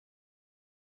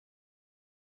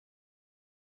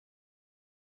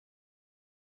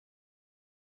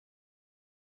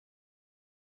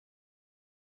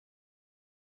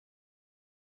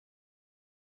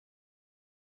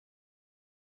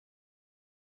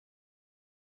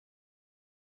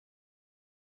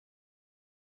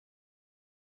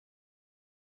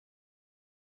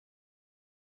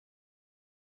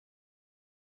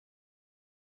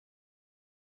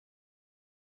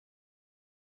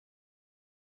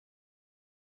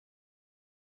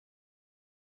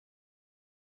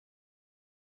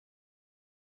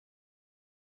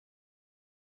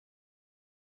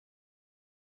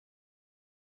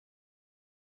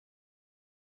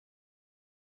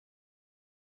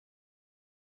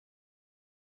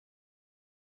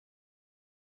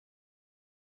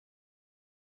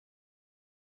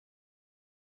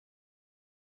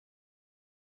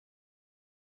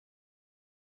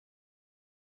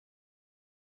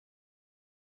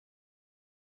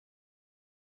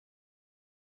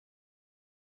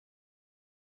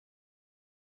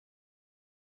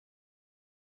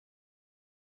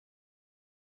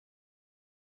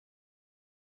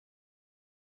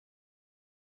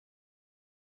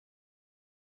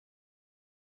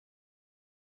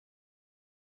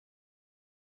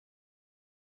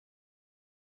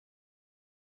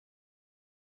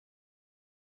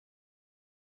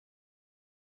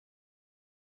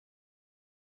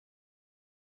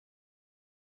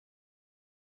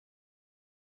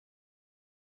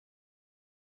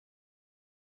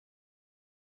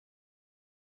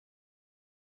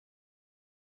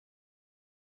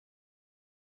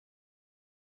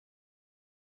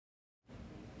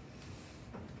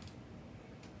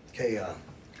Hey,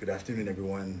 good afternoon,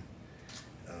 everyone.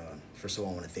 First of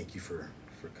all, I want to thank you for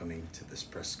coming to this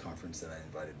press conference that I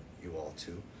invited you all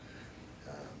to.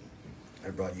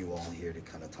 I brought you all here to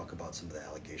kind of talk about some of the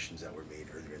allegations that were made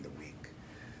earlier in the week.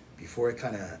 Before I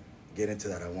kind of get into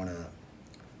that, I want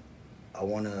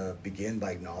to begin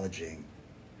by acknowledging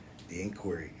the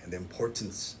inquiry and the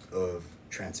importance of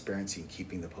transparency and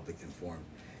keeping the public informed,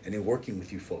 and in working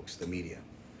with you folks, the media.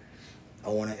 I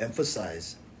want to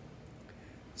emphasize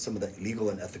some of the legal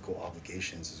and ethical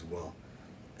obligations as well.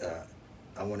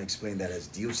 I want to explain that as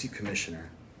DOC Commissioner,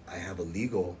 I have a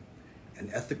legal and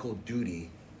ethical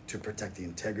duty to protect the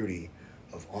integrity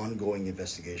of ongoing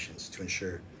investigations to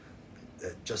ensure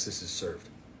that justice is served.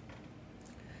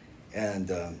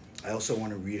 And I also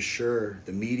want to reassure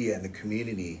the media and the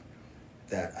community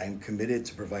that I'm committed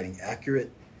to providing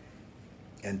accurate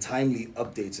and timely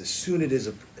updates as soon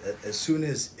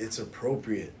as it's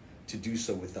appropriate to do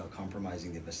so without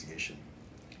compromising the investigation.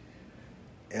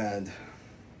 And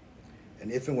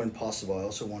if and when possible, I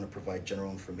also want to provide general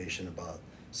information about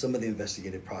some of the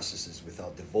investigative processes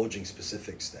without divulging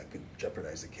specifics that could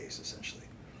jeopardize the case, essentially.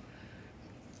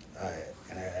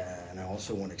 And I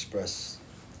also want to express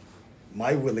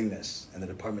my willingness and the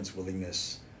department's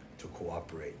willingness to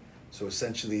cooperate. So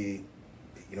essentially,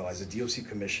 as a DOC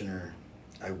commissioner,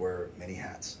 I wear many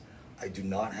hats. I do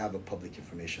not have a public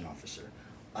information officer.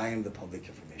 I am the public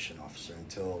information officer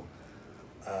until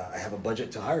I have a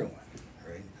budget to hire one,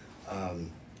 right?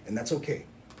 And that's okay.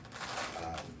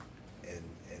 And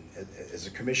as a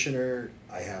commissioner,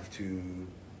 I have to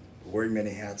wear many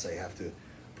hats. I have to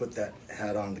put that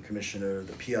hat on: the commissioner,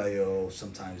 the PIO,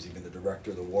 sometimes even the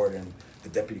director, the warden, the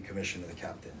deputy commissioner, the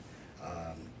captain.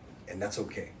 And that's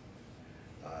okay.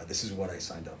 This is what I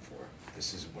signed up for.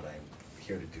 This is what I'm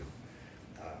here to do.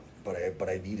 But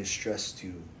I need to stress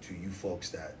to you folks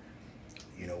that,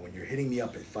 when you're hitting me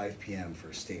up at 5 p.m. for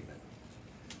a statement,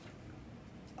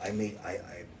 I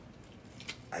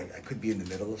could be in the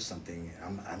middle of something,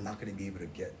 and I'm not going to be able to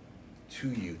get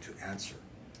to you to answer.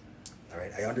 All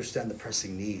right, I understand the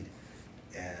pressing need,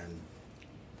 and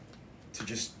to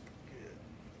just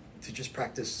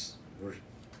practice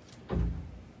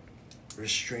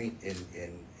restraint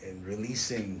in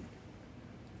releasing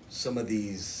some of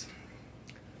these,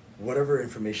 whatever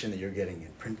information that you're getting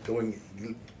in print,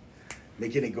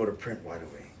 making it go to print right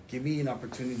away. Give me an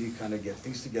opportunity to kind of get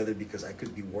things together, because I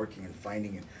could be working and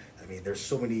finding it. I mean, there's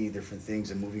so many different things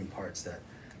and moving parts that,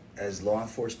 as law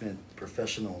enforcement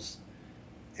professionals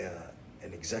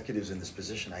and executives in this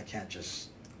position, I can't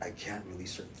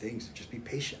release certain things. Just be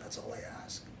patient. That's all I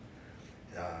ask.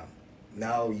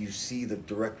 Now you see the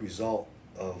direct result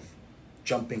of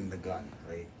jumping the gun,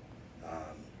 right?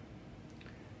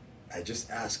 I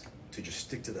just ask to just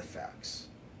stick to the facts,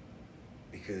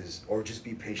 or just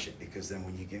be patient, because then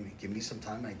when you give me some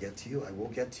time, I get to you, I will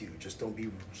get to you. Just don't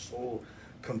be so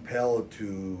compelled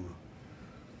to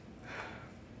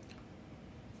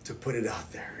put it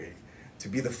out there, right? To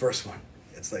be the first one.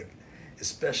 It's like,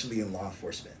 especially in law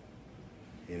enforcement,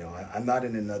 I'm not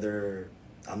in another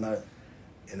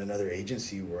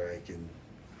agency where I can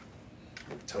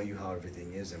tell you how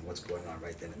everything is and what's going on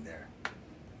right then and there.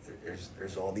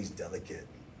 There's all these delicate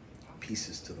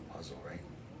pieces to the puzzle, right?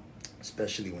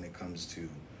 Especially when it comes to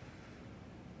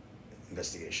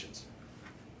investigations.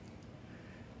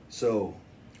 So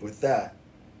with that,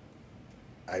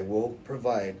 I will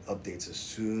provide updates as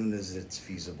soon as it's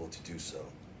feasible to do so.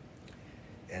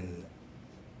 And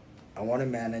I want to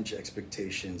manage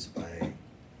expectations by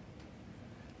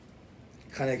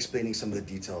kind of explaining some of the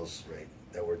details, right,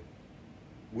 that were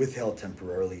withheld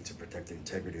temporarily to protect the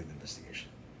integrity of the investigation.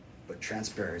 But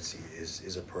transparency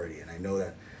is a priority, and I know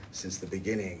that since the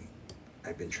beginning,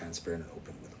 I've been transparent and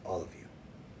open with all of you.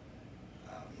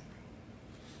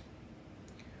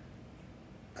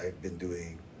 I've been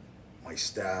doing, my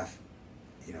staff,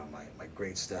 my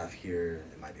great staff here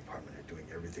in my department are doing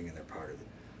everything in their part of it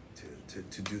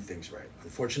to do things right.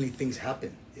 Unfortunately, things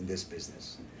happen in this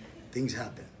business. Things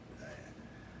happen.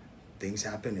 We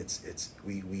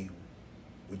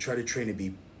try to train to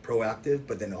be proactive,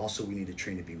 but then also we need to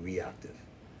train to be reactive.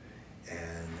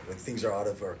 And when things are out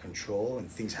of our control and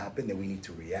things happen, then we need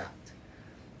to react.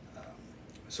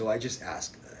 So I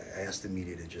ask the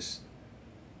media to just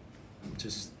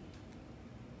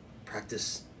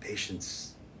practice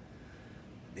patience,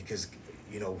 because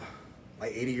my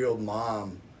 80-year-old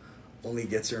mom only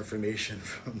gets her information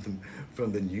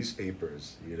from the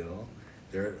newspapers.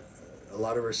 A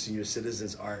lot of our senior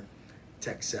citizens aren't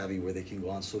tech savvy where they can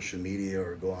go on social media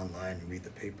or go online and read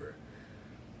the paper.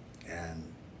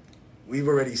 And we've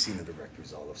already seen the direct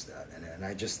result of that. And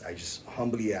I just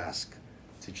humbly ask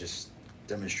to just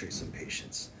demonstrate some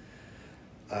patience.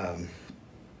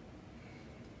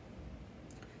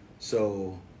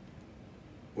 So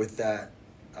with that,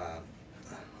 I'll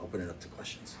open it up to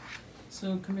questions.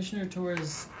 So Commissioner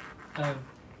Torres,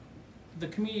 the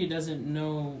community doesn't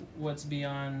know what's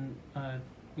beyond,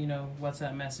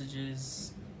 WhatsApp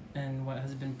messages and what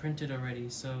has been printed already.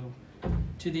 So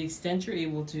to the extent you're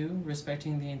able to,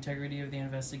 respecting the integrity of the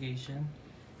investigation,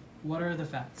 what are the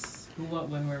facts? Who, what,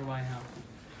 when, where, why, how?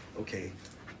 Okay.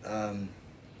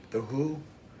 The who,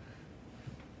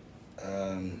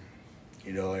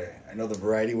 I know the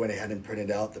Variety went ahead and printed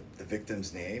out the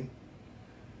victim's name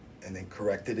and then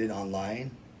corrected it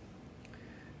online.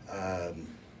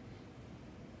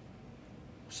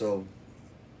 So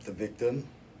the victim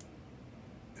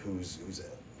who's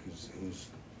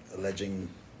alleging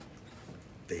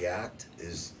the act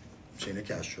is Shayna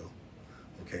Castro,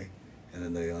 okay? And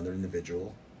then the other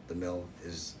individual, the male,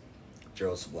 is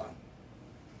Gerald Sablan.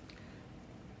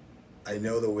 I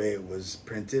know the way it was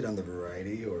printed on the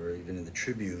Variety or even in the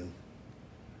Tribune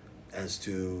as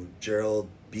to Gerald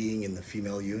being in the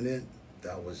female unit,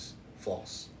 that was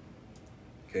false,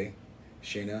 okay?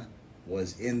 Shayna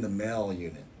was in the male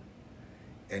unit.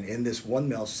 And in this one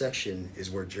male section is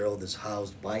where Gerald is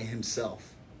housed by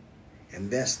himself.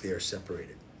 And thus they are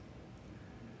separated.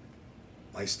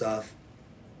 My staff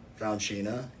found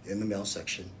Shayna in the male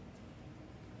section,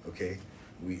 okay?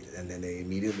 And then they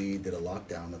immediately did a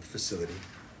lockdown of the facility,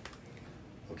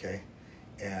 okay?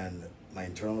 And my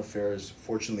internal affairs,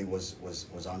 fortunately, was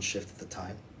on shift at the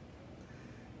time.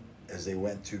 As they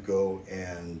went to go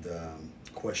and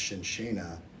question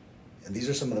Shayna, and these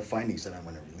are some of the findings that I'm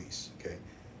going to release, okay?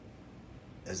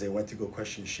 As they went to go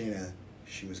question Shayna,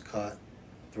 she was caught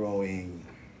throwing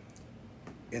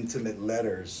intimate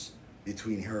letters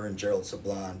between her and Gerald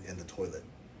Sablan in the toilet.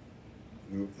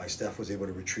 My staff was able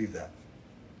to retrieve that.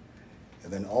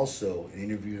 And then also, in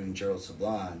interviewing Gerald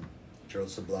Sablan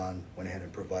went ahead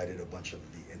and provided a bunch of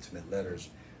the intimate letters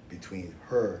between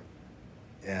her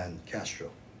and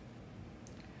Castro.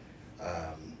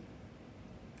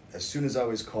 As soon as I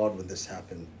was called when this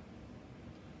happened,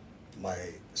 my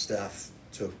staff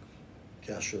took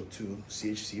Castro to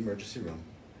CHC emergency room,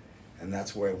 and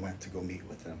that's where I went to go meet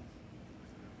with them.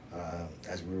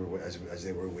 As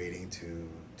they were waiting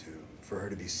for her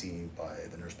to be seen by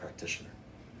the nurse practitioner.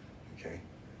 Okay,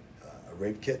 a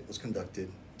rape kit was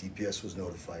conducted. DPS was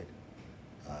notified.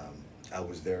 I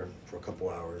was there for a couple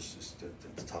hours just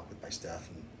to talk with my staff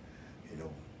and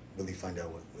really find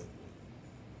out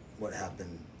what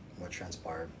happened, what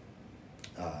transpired.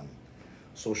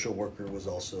 Social worker was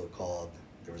also called.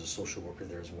 There was a social worker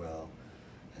there as well,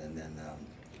 and then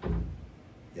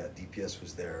DPS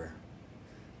was there.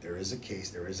 There is a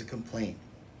case. There is a complaint.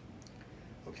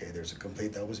 Okay, there's a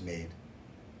complaint that was made.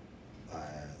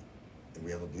 We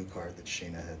have a blue card that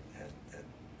Shayna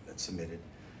had submitted.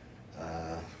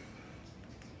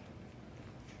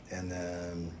 And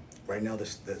then right now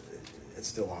it's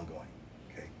still ongoing,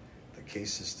 okay? The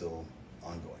case is still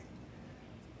ongoing.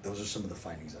 Those are some of the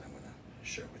findings that I'm gonna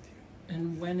share with you.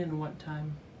 And when and what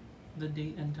time? The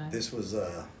date and time? This was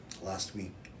last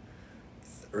week,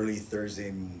 early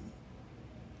Thursday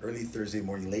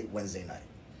morning, late Wednesday night.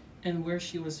 And where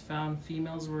she was found,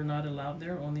 females were not allowed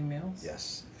there, only males?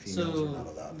 Yes, females were not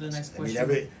allowed. The next question. I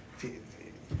mean,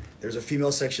 there's a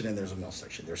female section and there's a male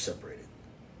section. They're separated.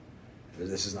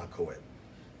 This is not co-ed.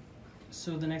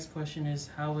 So the next question is,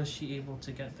 how was she able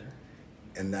to get there?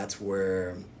 And that's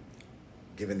where,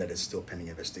 given that it's still pending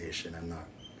investigation, I'm not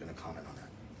going to comment on that.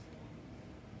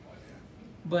 Yeah.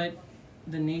 But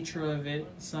the nature of it,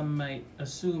 some might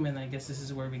assume, and I guess this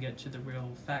is where we get to the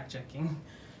real fact-checking,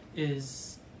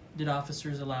 is did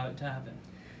officers allow it to happen?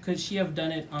 Could she have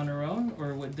done it on her own,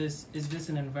 or is this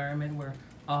an environment where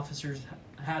officers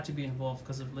had to be involved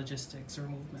because of logistics or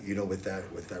movement? With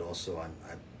that also, I'm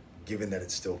given that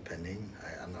it's still pending,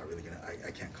 I'm not really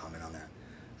I can't comment on that.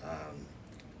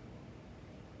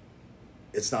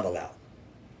 It's not allowed.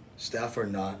 Staff are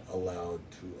not allowed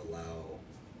to allow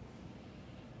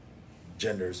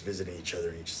genders visiting each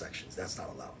other in each section. That's not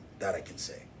allowed. That I can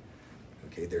say.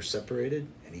 Okay, they're separated,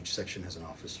 and each section has an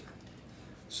officer.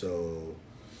 So,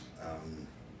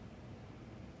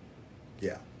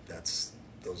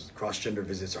 those cross-gender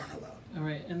visits aren't allowed. All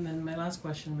right, and then my last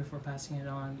question before passing it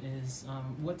on is,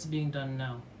 what's being done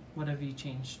now? What have you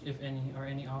changed, if any? Are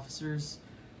any officers,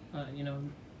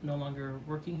 no longer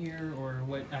working here, or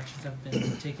what actions have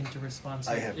been taken to respond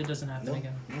so it doesn't happen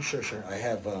again? No, sure. I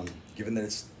have, given that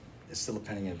it's still a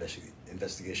pending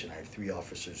investigation, I have 3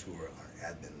 officers who are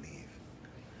on admin leave.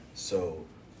 So,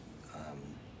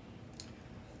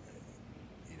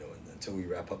 until we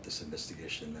wrap up this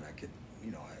investigation, then I could,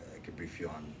 you know, I could brief you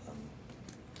on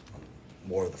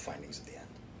more of the findings at the end.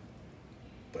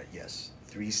 But yes,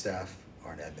 3 staff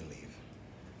are on admin leave.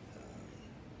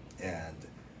 And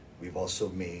we've also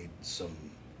made some,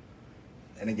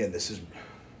 and again, this is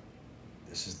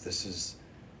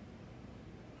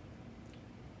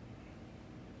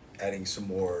adding some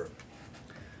more,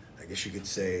 I guess you could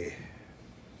say,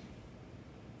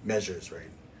 measures, right?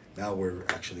 Now we're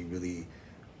actually really,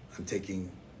 I'm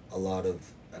taking a lot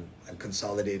of, I'm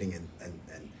consolidating and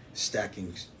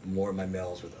stacking more of my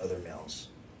males with other males.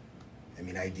 I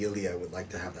mean, ideally, I would like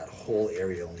to have that whole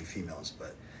area only females,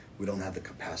 but we don't have the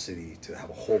capacity to have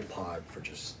a whole pod for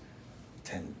just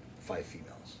 5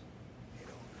 females, you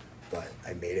know. But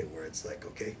I made it where it's like,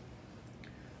 okay,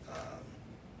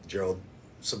 Gerald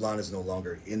Sablan is no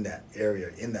longer in that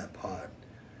area, in that pod,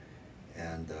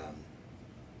 and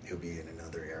he'll be in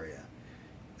another area.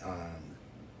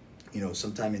 You know,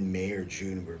 sometime in May or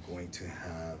June, we're going to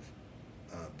have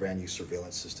brand new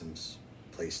surveillance systems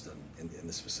placed in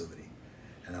this facility.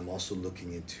 And I'm also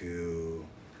looking into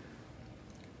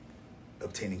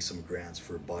obtaining some grants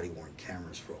for body-worn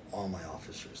cameras for all my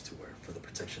officers to wear for the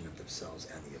protection of themselves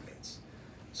and the inmates.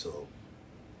 So,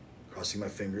 crossing my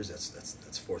fingers,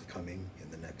 that's forthcoming in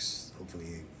the next,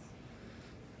 hopefully,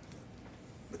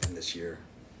 within this year.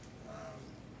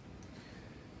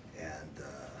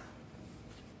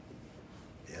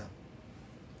 Yeah.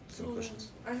 Some So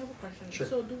questions? I have a question. Sure.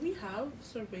 So do we have a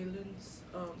surveillance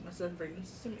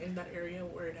system in that area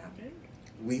where it happened?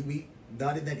 We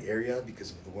not in that area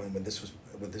because of when this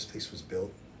place was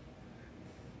built,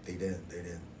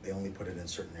 they only put it in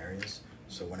certain areas.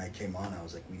 So when I came on, I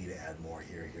was like, we need to add more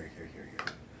here.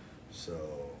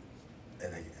 So,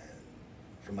 and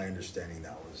from my understanding,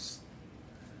 that was,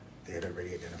 they had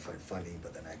already identified funding,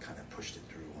 but then I kind of pushed it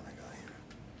through when I got here.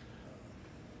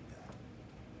 Yeah.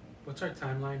 What's our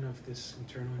timeline of this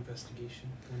internal investigation?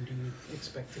 When do you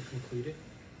expect to complete it?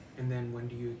 And then when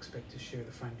do you expect to share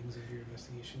the findings of your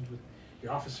investigations with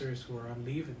your officers who are on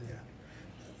leave? And then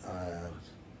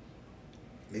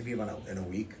Maybe about in a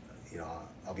week. You know,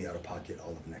 I'll be out of pocket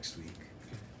all of next week.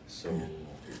 So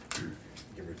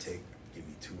give or take, give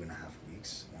me 2.5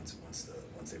 weeks once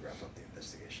they wrap up the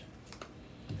investigation.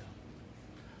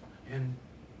 Yeah. And,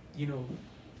 you know,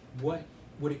 what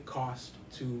would it cost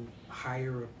to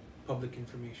hire a public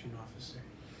information officer?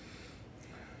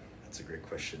 That's a great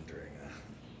question during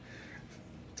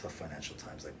tough financial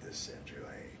times like this, Andrew.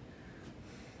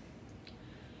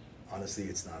 Honestly,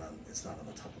 it's not on the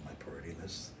top of my priority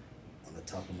list. On the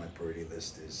top of my priority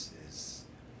list is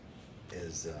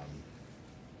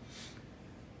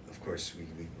of course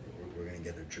we're gonna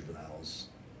get our juveniles.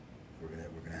 We're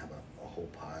gonna have a whole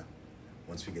pod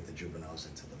once we get the juveniles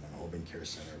into the Manhoban Care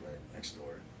Center right next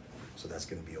door. So that's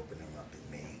gonna be opening up in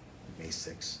May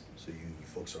 6th. So you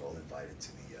folks are all invited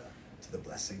to the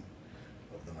blessing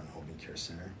of the Manhoban Care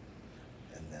Center,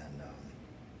 and then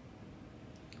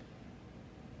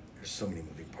there's so many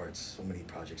moving parts, so many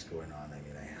projects going on. I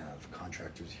mean, I have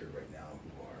contractors here right now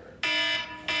who are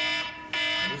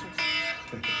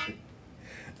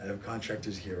I have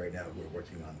contractors here right now who are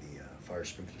working on the fire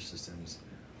sprinkler systems,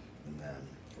 and then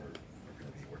we're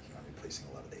going to be working on replacing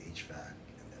a lot of the HVAC,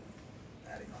 and then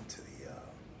adding on to the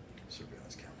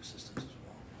surveillance camera systems as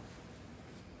well.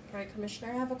 All right,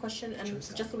 Commissioner, I have a question, and Sure,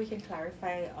 just so we can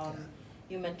clarify,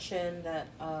 you mentioned that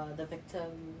the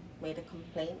victim made a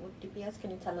complaint with DPS.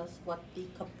 Can you tell us what the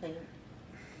complaint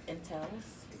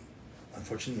entails?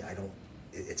 Unfortunately,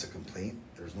 it's a complaint.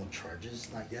 There's no charges,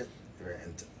 not yet,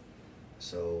 and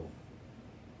so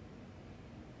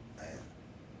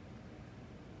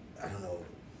I don't know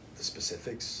the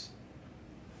specifics.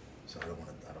 So I don't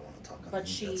want to talk on. But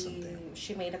that's something.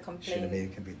 she made a Should have complaint made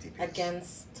it complete DPS.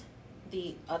 against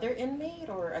the other inmate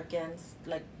or against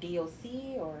like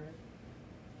DOC or?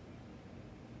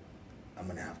 I'm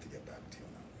gonna have to get back to you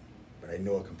on that one. But I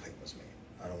know a complaint was made.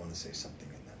 I don't want to say something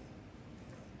and then,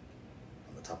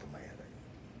 on the top of my head,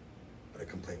 but a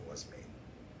complaint was made.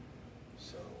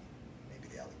 So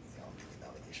maybe I'm making the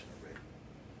allegation already.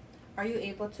 Are you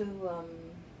able to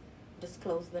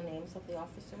disclose the names of the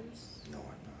officers? No, I'm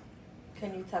not.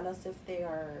 Can you tell us if they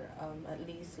are at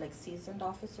least like seasoned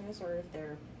officers or if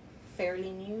they're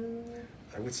fairly new?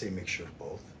 I would say a mixture of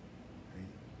both. Right?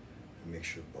 A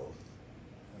mixture of both.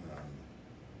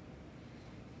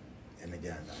 And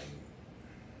again,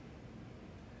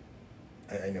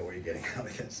 I know where you're getting at,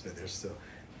 I guess, but there's still,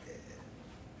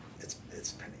 it's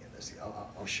pending investigation.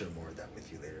 I'll share more of that with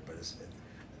you later. But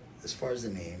as far as the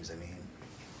names, I mean,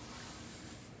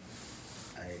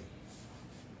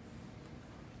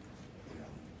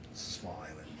 it's a small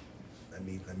island. I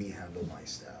let me handle my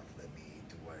staff. Let me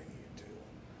do what I need to do.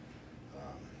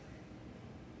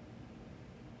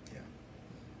 Yeah.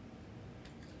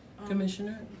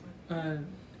 Commissioner,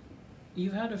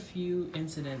 you've had a few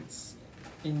incidents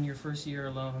in your first year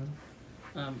alone.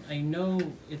 I know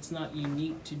it's not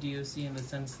unique to DOC in the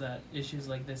sense that issues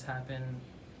like this happen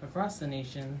across the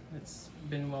nation. It's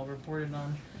been well reported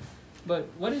on. But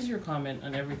what is your comment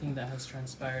on everything that has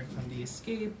transpired from the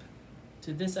escape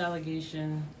to this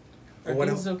allegation? Are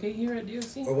things okay here at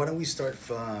DOC? Or why don't we start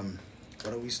from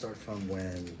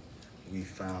when we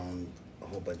found a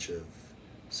whole bunch of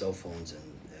cell phones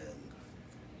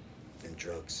and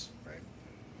drugs, right?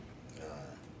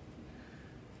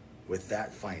 With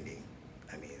that finding,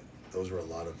 I mean, those were a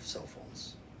lot of cell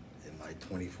phones. In my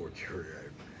 24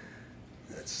 career,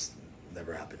 that's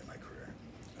never happened in my career.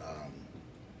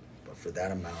 But for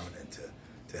that amount, and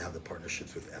to have the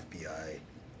partnerships with FBI,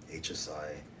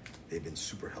 HSI, they've been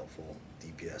super helpful,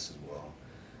 DPS as well.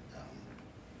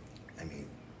 I mean,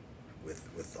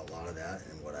 with a lot of that,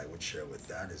 and what I would share with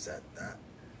that is that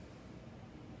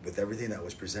with everything that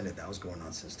was presented, that was going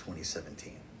on since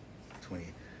 2017.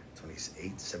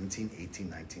 17, 18,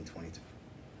 19, 20,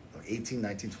 no, 18,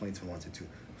 19, 20, 21, 22.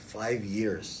 5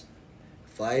 years.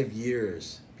 5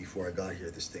 years before I got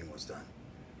here, this thing was done.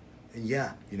 And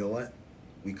yeah, you know what?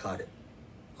 We caught it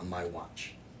on my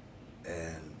watch.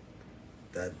 And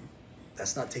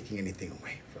that's not taking anything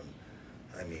away from,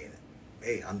 I mean,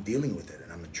 hey, I'm dealing with it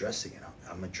and I'm addressing it.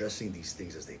 I'm addressing these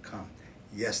things as they come.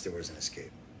 Yes, there was an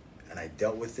escape. And I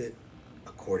dealt with it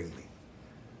accordingly.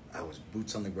 I was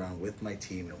boots on the ground with my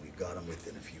team, and we got them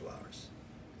within a few hours.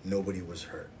 Nobody was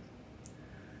hurt.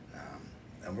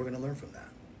 And we're going to learn from that.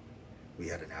 We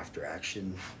had an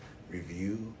after-action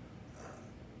review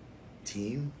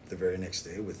team the very next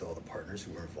day with all the partners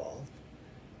who were involved.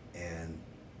 And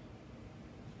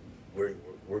we're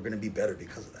going to be better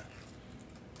because of that.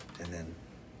 And then,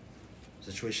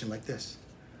 situation like this.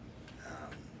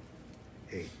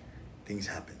 Hey, things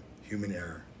happen. Human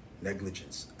error,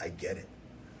 negligence, I get it.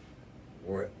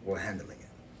 We're handling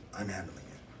it. I'm handling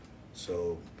it.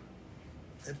 So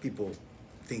let people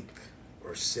think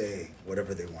or say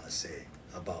whatever they want to say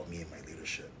about me and my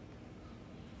leadership.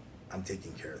 I'm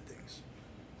taking care of things.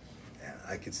 And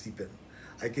I can sleep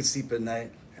at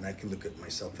night, and I can look at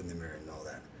myself in the mirror and know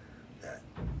that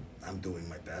I'm doing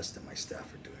my best and my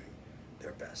staff are doing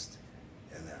their best.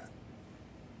 And that,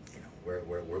 you know, we're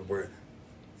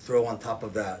throw on top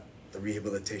of that the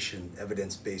rehabilitation,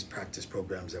 evidence-based practice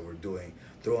programs that we're doing.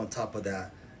 Throw on top of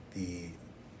that the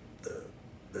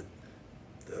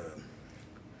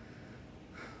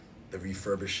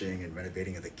refurbishing and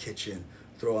renovating of the kitchen.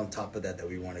 Throw on top of that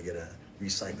we want to get a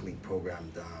recycling program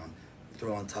down.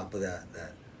 Throw on top of that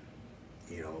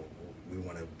you know, we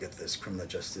want to get this criminal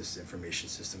justice information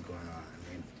system going on.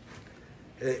 I mean,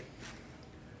 hey,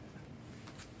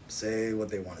 say what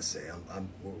they want to say.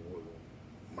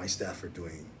 My staff are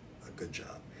doing a good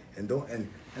job, and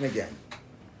again,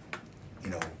 you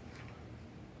know,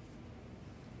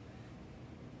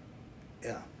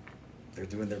 yeah, they're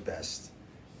doing their best,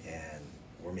 and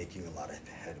we're making a lot of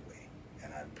headway,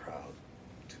 and I'm proud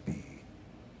to be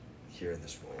here in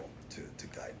this role to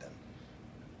guide them.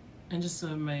 And just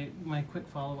my quick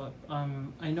follow-up.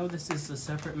 I know this is a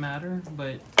separate matter,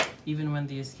 but even when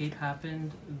the escape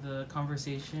happened, the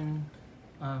conversation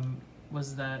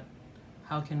was that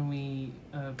how can we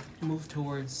move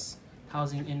towards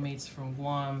housing inmates from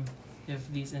Guam if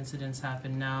these incidents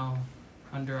happen now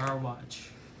under our watch,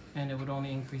 and it would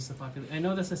only increase the population. I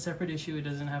know that's a separate issue, it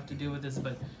doesn't have to do with this,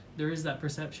 but there is that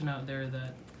perception out there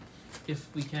that if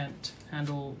we can't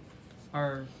handle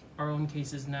our own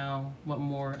cases now, what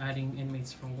more adding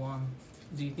inmates from Guam?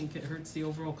 Do you think it hurts the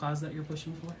overall cause that you're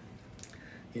pushing for?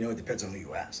 You know, it depends on who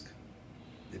you ask.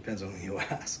 Depends on who you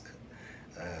ask.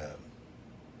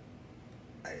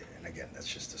 And again,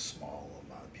 that's just a small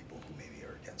amount of people who maybe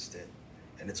are against it,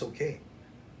 and it's okay.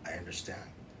 I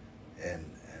understand, and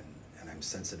I'm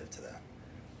sensitive to that.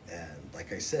 And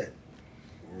like I said,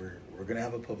 we're gonna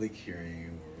have a public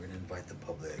hearing. We're gonna invite the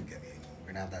public. I mean, we're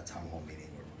gonna have that town hall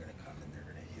meeting where we're gonna come and they're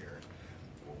gonna hear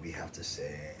what we have to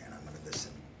say, and I'm gonna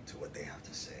listen to what they have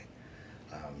to say.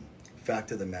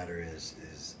 Fact of the matter is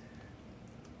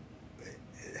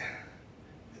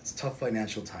it's tough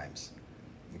financial times.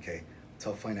 Okay,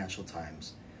 tough financial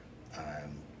times.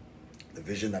 The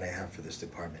vision that I have for this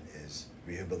department is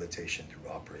rehabilitation through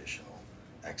operational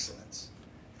excellence.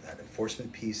 That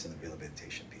enforcement piece and the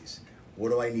rehabilitation piece. What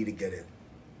do I need to get it?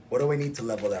 What do I need to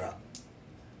level that up?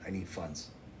 I need funds.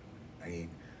 I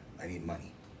need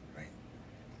money, right?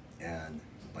 And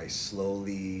by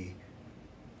slowly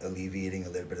alleviating a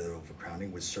little bit of the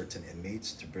overcrowding with certain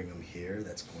inmates to bring them here.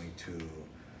 That's going to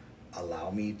allow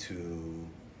me to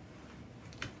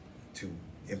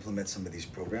implement some of these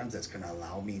programs. That's going to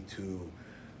allow me to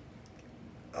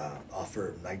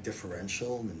offer night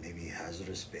differential and maybe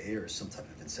hazardous pay or some type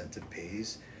of incentive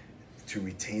pays to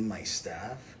retain my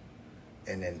staff,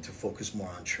 and then to focus more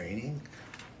on training.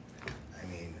 I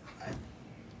mean,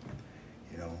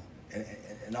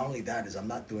 and not only that is I'm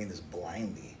not doing this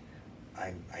blindly.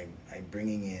 I'm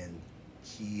bringing in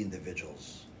key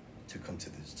individuals to come to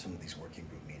some of these working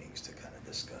group meetings to kind of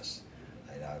discuss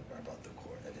about the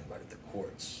court. I've invited the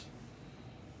courts,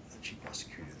 the chief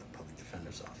prosecutor, the public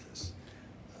defender's office,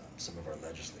 some of our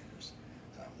legislators.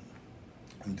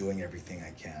 I'm doing everything I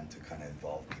can to kind of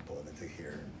involve people and to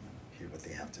hear what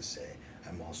they have to say.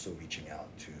 I'm also reaching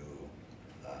out to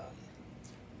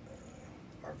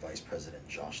our Vice President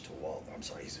Josh Tawal. I'm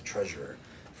sorry, he's the treasurer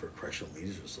for Correctional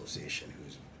Leaders Association,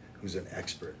 who's an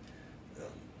expert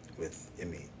with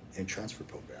inmate and transfer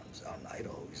programs out in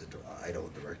Idaho. He's an Idaho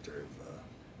director of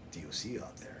DOC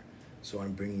out there. So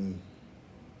I'm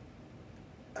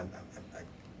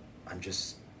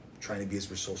just trying to be as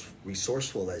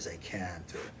resourceful as I can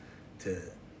to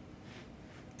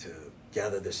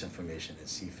gather this information and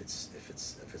see if it's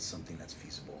something that's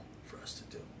feasible for us to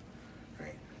do,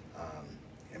 right?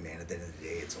 I mean, at the end of the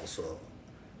day, it's also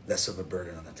less of a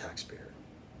burden on the taxpayer,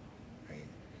 right?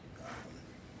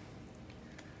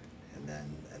 And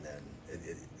then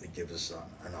it gives us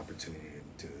an opportunity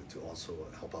to also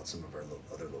help out some of our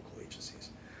other local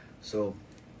agencies. So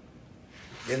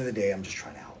at the end of the day, I'm just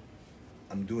trying to help.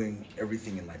 I'm doing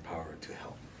everything in my power to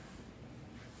help,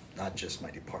 not just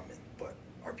my department, but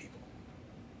our people.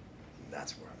 And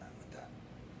that's where I'm at with that.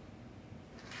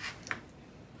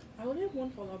 I only have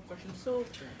one follow-up question. So,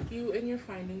 you in your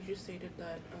findings, you stated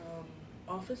that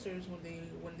officers, when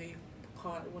they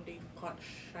caught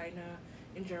China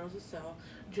in Gerald's cell,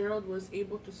 Gerald was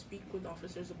able to speak with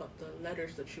officers about the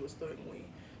letters that she was throwing away.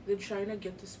 Did China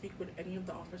get to speak with any of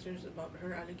the officers about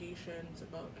her allegations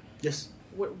about? Yes.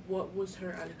 What was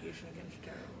her allegation against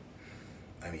Gerald?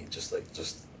 I mean, just the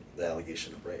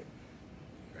allegation of rape.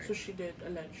 Right? So she did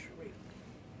allege rape.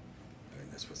 I mean,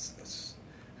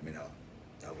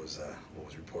 that was what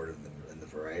was reported in the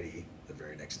Variety the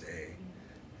very next day.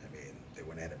 I mean, they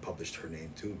went ahead and published her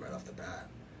name too right off the bat.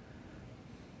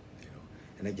 You know,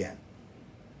 and again,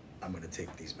 I'm going to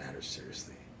take these matters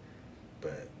seriously,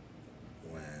 but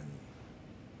when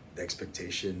the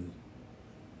expectation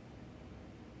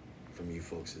from you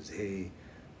folks is, hey,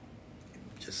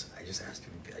 I just ask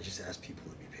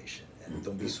people to be patient and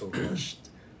don't be so rushed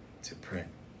to print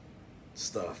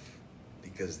stuff,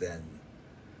 because then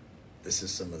this is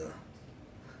some of the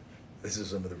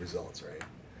results, right?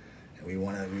 And we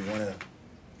want to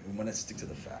stick to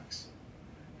the facts,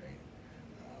 right?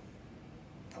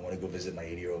 I want to go visit my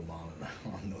 80-year-old mom, and my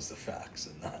mom knows the facts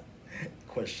and not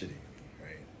questioning me,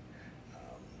 right?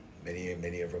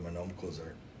 Many of our uncles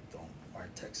aren't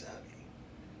tech savvy,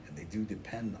 and they do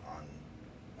depend on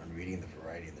reading the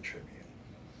Variety and the Tribune,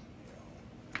 you know.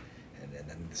 And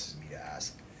then this is me to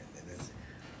ask,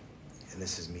 and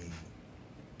this is me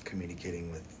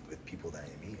communicating with people that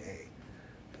I meet. Hey,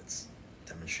 let's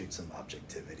demonstrate some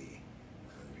objectivity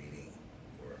in reading,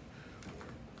 or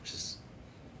just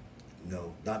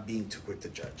not being too quick to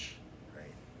judge,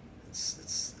 right?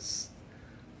 It's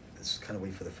kind of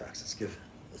wait for the facts.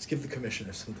 Let's give the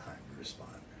commissioner some time to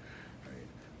respond, right?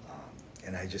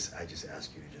 And I just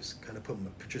ask you to just kind of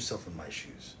put yourself in my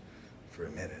shoes for a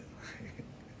minute.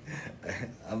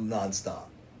 I'm nonstop,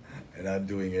 and I'm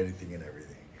doing anything and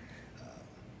everything,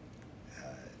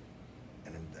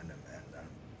 and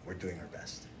we're doing our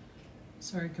best.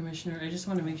 Sorry, Commissioner, I just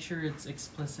want to make sure it's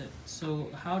explicit.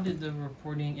 So how did the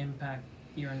reporting impact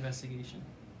your investigation?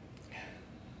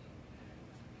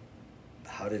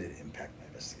 How did it impact my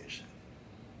investigation?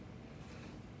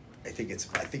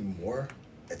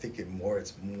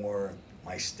 It's more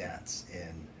my stance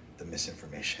in the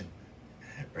misinformation,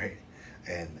 right?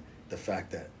 And the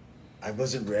fact that I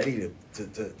wasn't ready to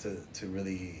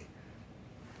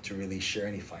really share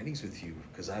any findings with you,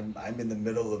 because I'm in the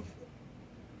middle of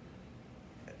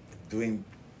doing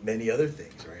many other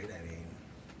things, right? I mean,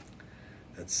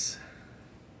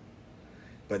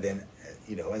 but then,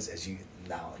 you know, as you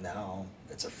now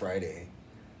it's a Friday,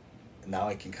 now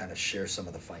I can kind of share some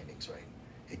of the findings, right?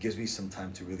 It gives me some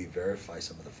time to really verify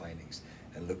some of the findings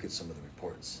and look at some of the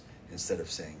reports instead of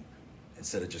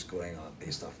just going on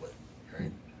based off what,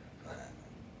 right?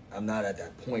 I'm not at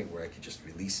that point where I could just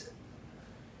release it.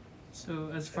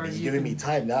 So as far I mean, as you're giving me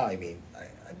time now. I mean,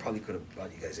 I probably could have brought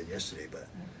you guys in yesterday, but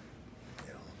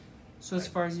you know. So as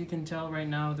far as you can tell, right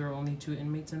now there are only 2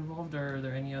 inmates involved, or are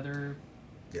there any other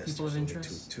Yes, people of there's only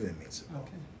interest? two inmates involved.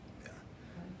 Okay. Yeah.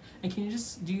 And can you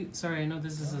just sorry, I know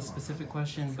this is a specific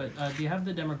question, but do you have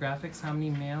the demographics? How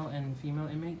many male and female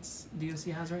inmates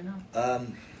DOC has right now?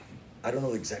 I don't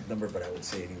know the exact number, but I would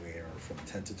say anywhere from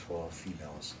 10 to 12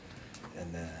 females,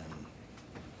 and then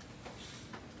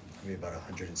maybe about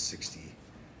 160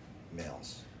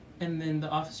 males. And then the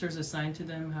officers assigned to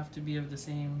them have to be of the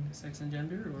same sex and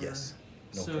gender, or Yes.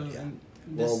 No, so but yeah. and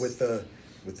Well, this-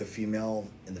 with the female,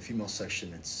 in the female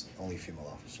section, it's only female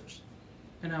officers.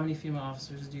 and how many female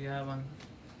officers do you have on?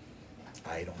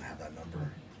 I don't have that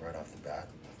number right off the bat,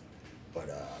 but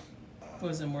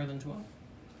Was it more than 12?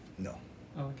 no,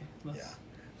 Oh, okay. Less.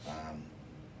 yeah,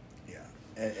 yeah,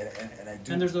 and I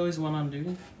do. And there's always one on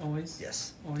duty. Always.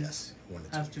 yes, always yes, one to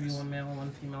Has two, to be yes. one male and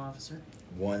one female officer.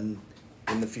 One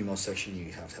in the female section,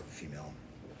 you have to have a female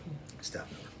staff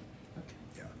member. Okay.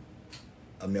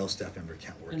 Yeah, a male staff member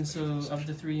can't work. in And the so, female of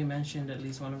the 3 you mentioned, at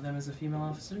least one of them is a female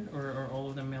officer, or are all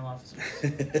of them male officers?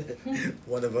 section.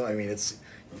 One of them, I mean, it's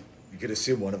you could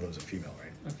assume one of them's a female,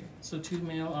 right? Okay. So 2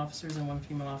 male officers and 1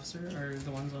 female officer are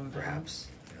the ones on. Perhaps.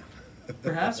 Yeah.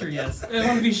 Perhaps or yes. I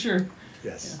want to be sure.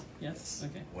 Yes. Yeah. Yes.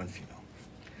 Okay. One female.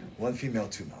 One female,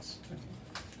 2 males.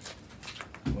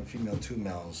 Okay. One female, 2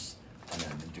 males on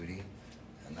admin duty,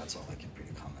 and that's all I can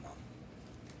really comment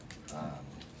on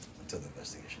until the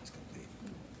investigation is complete.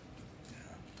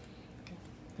 Yeah.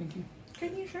 Thank you.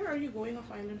 Can you share? Are you going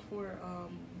off island for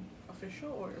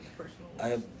official or personal?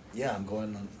 I'm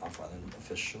going on off island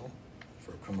official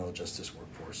for criminal justice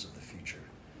workforce of the future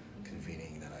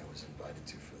convening that I was invited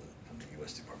to from the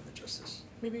U.S. Department of Justice.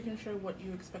 Maybe you can share what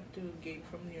you expect to gain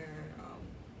from your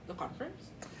the conference.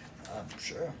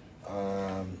 Sure.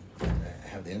 I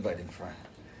have the invite in front.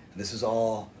 This is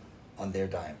all on their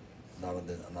dime, not on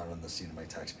the CNMI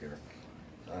taxpayer.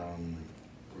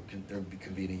 They'll be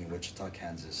convening in Wichita,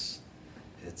 Kansas.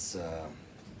 It's I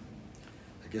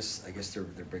guess they're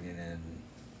bringing in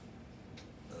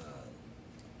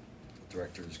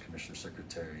directors, commissioner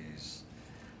secretaries,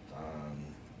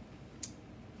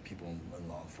 people in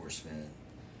law enforcement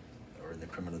or in the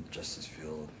criminal justice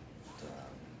field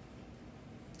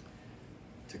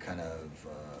to kind of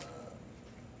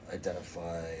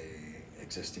identify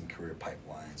existing career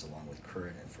pipelines along with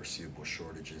current and foreseeable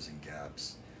shortages and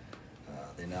gaps.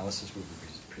 The analysis will be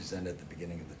presented at the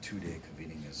beginning of the 2-day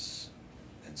convening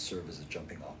and serve as a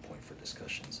jumping off point for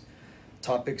discussions.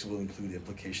 Topics will include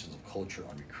implications of culture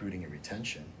on recruiting and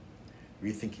retention,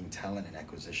 rethinking talent and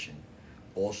acquisition,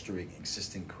 bolstering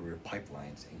existing career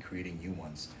pipelines and creating new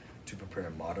ones to prepare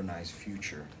a modernized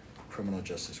future criminal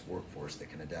justice workforce that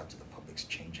can adapt to the public's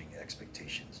changing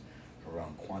expectations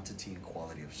around quantity and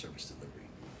quality of service delivery.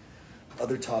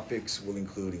 Other topics will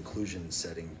include inclusion and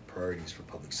setting priorities for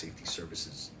public safety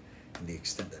services and the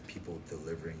extent that people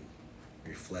delivering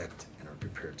reflect and are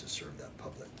prepared to serve that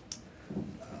public.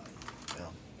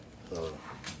 So it'll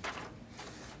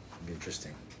be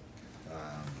interesting.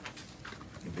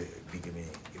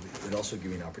 It'd also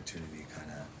give me an opportunity to kind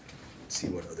of see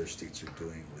what other states are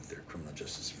doing with their criminal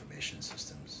justice information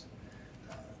systems,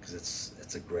 because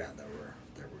it's a grant that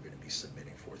we're going to be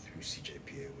submitting for through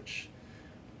CJPA, which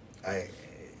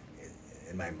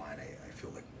in my mind I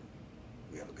feel like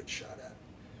we have a good shot at.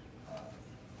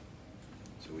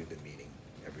 So we've been meeting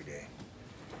every day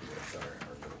with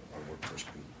our workforce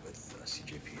group with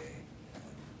CJPA and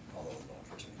all the law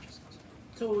enforcement agencies.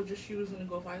 So just you was gonna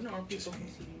go find or Just people from me.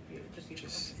 CDP?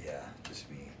 Just you. Just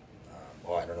me.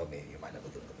 I don't know, maybe you might have a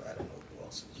little bit, I don't know who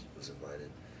else was invited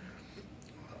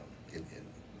in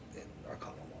our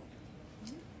Commonwealth.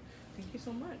 Thank you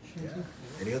so much. Yeah.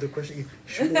 Any other questions?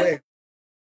 Shoot away.